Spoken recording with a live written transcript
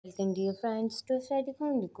Welcome, dear friends, to Static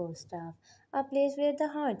Home Decor Staff, a place where the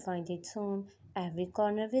heart finds its home, every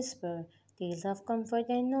corner whisper, tales of comfort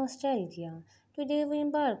and nostalgia. Today we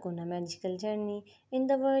embark on a magical journey in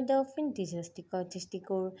the world of vintage rustic cottage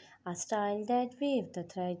decor, a style that weaves the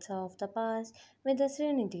threads of the past with the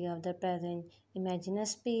serenity of the present. Imagine a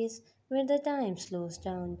space where the time slows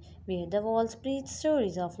down, where the walls breathe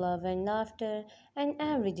stories of love and laughter, and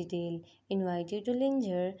every detail invite you to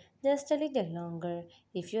linger just a little longer.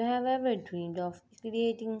 If you have ever dreamed of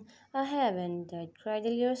creating a heaven that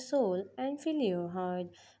cradle your soul and fill your heart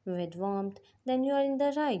with warmth, then you are in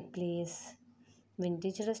the right place.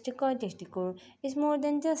 Vintage rustic cottage decor is more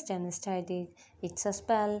than just an aesthetic. It's a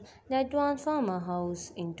spell that transforms a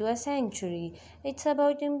house into a sanctuary. It's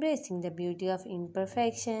about embracing the beauty of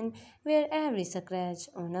imperfection, where every scratch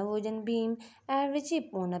on a wooden beam, every chip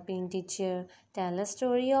on a painted chair, tell a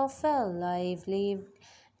story of a life lived.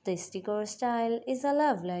 This decor style is a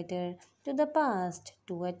love letter to the past,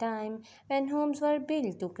 to a time when homes were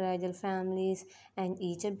built to cradle families and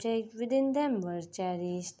each object within them was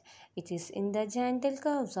cherished. It is in the gentle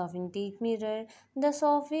curves of antique mirror, the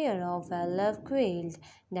soft wear of well-loved quilt,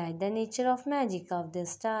 that the nature of magic of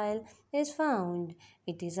this style is found.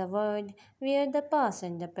 It is a world where the past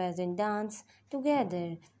and the present dance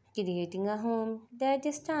together, creating a home that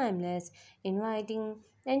is timeless, inviting,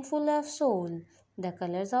 and full of soul. The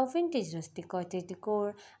colors of vintage rustic cottage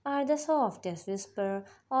decor are the softest whisper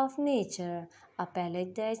of nature, a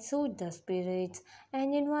palette that soothes the spirits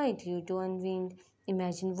and invite you to unwind.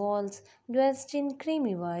 Imagine walls dressed in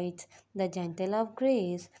creamy white, the gentle of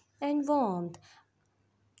grace and warmth,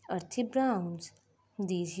 earthy browns.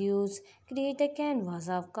 These hues create a canvas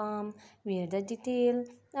of calm where the detail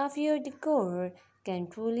of your decor can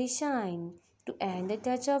truly shine. To add a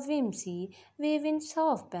touch of whimsy, weave in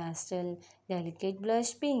soft pastel, delicate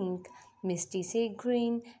blush pink, misty sage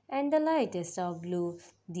green, and the lightest of blue.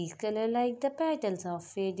 These colors, like the petals of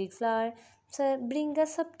faded flower, bring a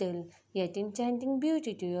subtle yet enchanting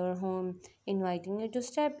beauty to your home, inviting you to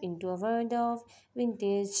step into a world of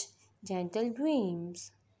vintage, gentle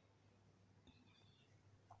dreams.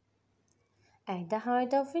 At the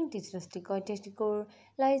heart of vintage rustic cottage decor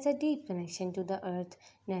lies a deep connection to the earth.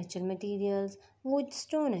 Natural materials, wood,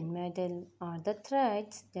 stone, and metal, are the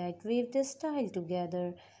threads that weave this style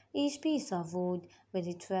together. Each piece of wood, with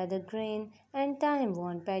its weathered grain and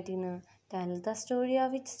time-worn patina, tells the story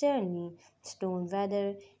of its journey. Stone,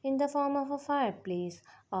 whether in the form of a fireplace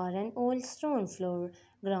or an old stone floor,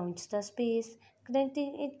 grounds the space,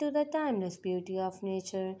 connecting it to the timeless beauty of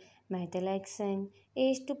nature. Metal accent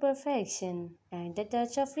aged to perfection, and a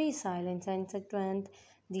touch of resilience and strength.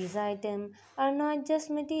 These items are not just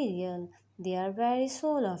material, they are very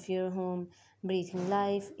soul of your home, breathing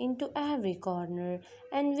life into every corner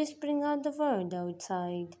and whispering out the world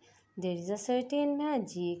outside. There is a certain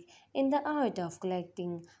magic in the art of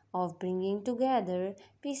collecting, of bringing together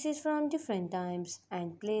pieces from different times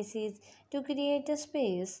and places to create a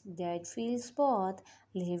space that feels both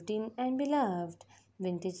lived in and beloved.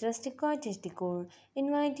 Vintage rustic cottage decor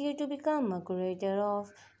invite you to become a curator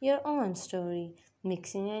of your own story,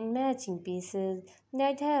 mixing and matching pieces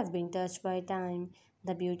that have been touched by time.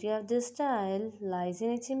 The beauty of this style lies in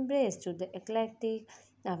its embrace to the eclectic,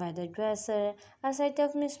 a weather dresser, a set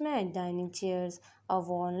of mismatched dining chairs, a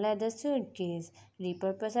worn leather suitcase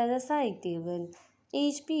repurposed as a side table.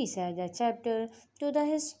 Each piece adds a chapter to the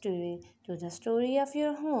history, to the story of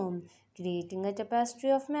your home, creating a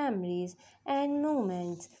tapestry of memories and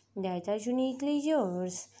moments that are uniquely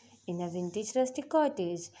yours. In a vintage rustic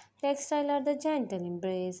cottage, textiles are the gentle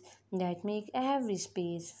embrace that make every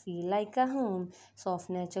space feel like a home. Soft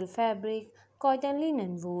natural fabric, cotton,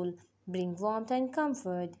 linen, wool bring warmth and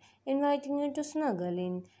comfort, inviting you to snuggle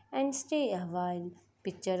in and stay a while.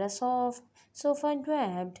 Picture a soft sofa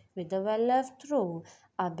draped with a well-loved throw,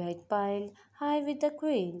 a bed piled high with a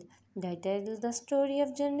quilt that tells the story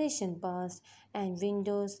of generation past, and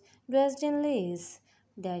windows dressed in lace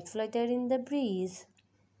that flutter in the breeze.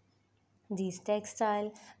 These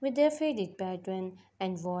textiles, with their faded pattern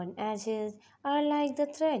and worn edges, are like the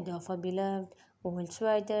thread of a beloved old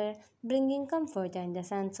sweater, bringing comfort and a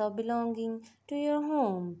sense of belonging to your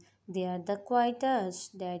home. They are the quiet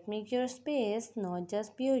touch that make your space not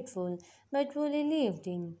just beautiful but truly lived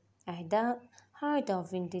in. At the heart of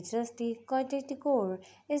vintage rustic cottage decor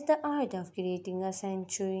is the art of creating a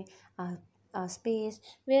sanctuary, a A space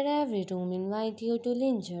where every room invites you to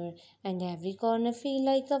linger and every corner feel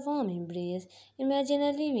like a warm embrace. Imagine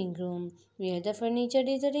a living room where the furniture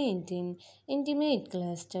is arranged in intimate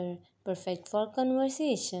cluster, perfect for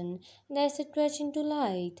conversation that stretch into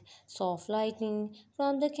light. Soft lighting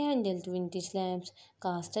from the candle to vintage lamps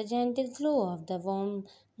cast a gentle glow of the warm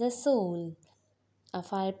the soul. A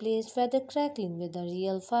fireplace where the crackling with a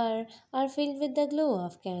real fire are filled with the glow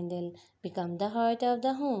of candle become the heart of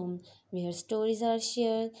the home where stories are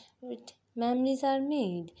shared, memories are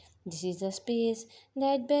made. This is a space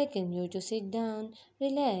that beckons you to sit down,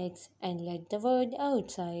 relax, and let the world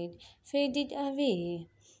outside fade it away.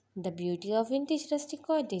 The beauty of vintage rustic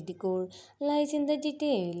cottage decor lies in the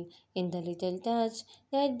detail, in the little touch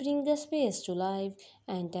that bring the space to life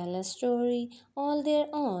and tell a story all their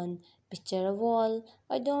own. Picture a wall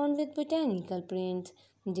adorned with botanical prints,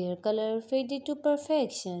 their color faded to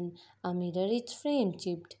perfection, a mirror its frame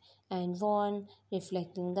chipped and worn,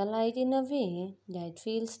 reflecting the light in a way that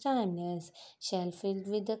feels timeless, shelf filled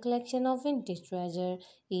with a collection of vintage treasure,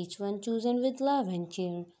 each one chosen with love and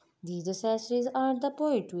care. These accessories are the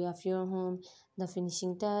poetry of your home, the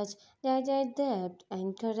finishing touch that adds depth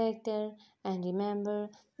and character. And remember,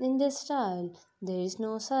 in this style, there is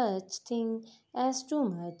no such thing as too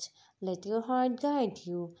much. Let your heart guide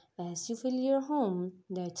you as you fill your home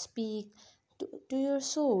that speak to your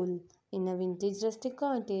soul. In a vintage rustic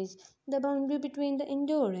cottage, the boundary between the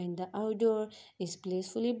indoor and the outdoor is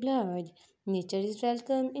blissfully blurred. Nature is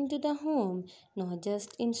welcome into the home, not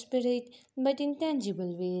just in spirit but in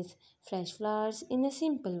tangible ways. Fresh flowers in a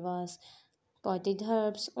simple vase, potted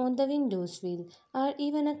herbs on the windowsill, or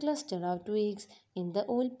even a cluster of twigs in the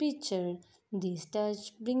old picture. These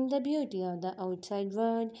touches bring the beauty of the outside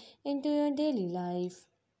world into your daily life.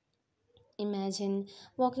 Imagine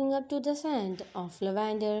walking up to the scent of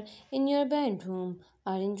lavender in your bedroom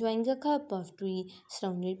or enjoying a cup of tea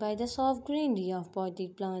surrounded by the soft greenery of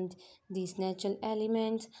potted plants. These natural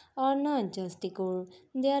elements are not just decor,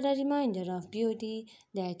 they are a reminder of beauty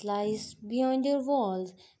that lies beyond your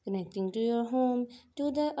walls, connecting to your home to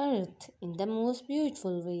the earth in the most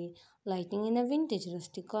beautiful way. Lighting in a vintage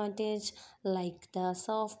rustic cottage, like the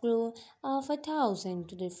soft glow of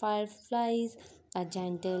 1,000 fireflies, a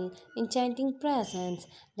gentle, enchanting presence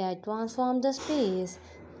that transformed the space.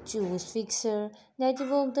 Choose fixture that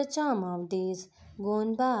evoke the charm of days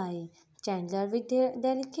gone by. Chandelier with their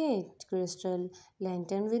delicate crystal,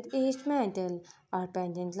 lantern with aged metal, or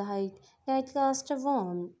pendant light that cast a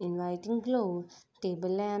warm, inviting glow.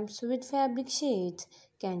 Table lamps with fabric shades,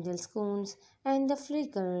 candle scones, and the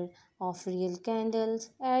flicker of real candles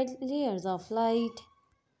add layers of light.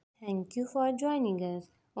 Thank you for joining us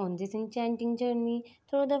on this enchanting journey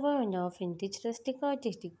through the world of vintage rustic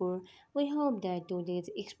cottage decor. We hope that today's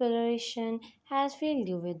exploration has filled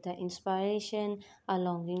you with the inspiration, a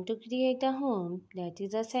longing to create a home that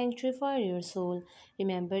is a sanctuary for your soul.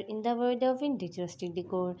 Remember, in the world of vintage rustic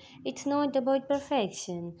decor, it's not about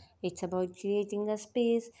perfection, it's about creating a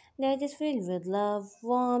space that is filled with love,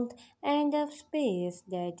 warmth, and a space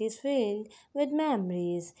that is filled with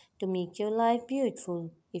memories to make your life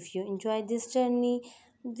beautiful. If you enjoyed this journey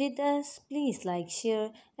with us, please like,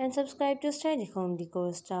 share, and subscribe to Static Home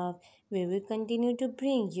Decor Stuff, where we continue to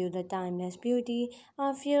bring you the timeless beauty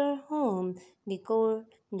of your home decor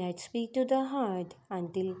that speak to the heart.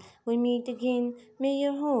 Until we meet again, may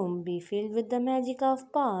your home be filled with the magic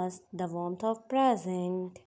of past, the warmth of present.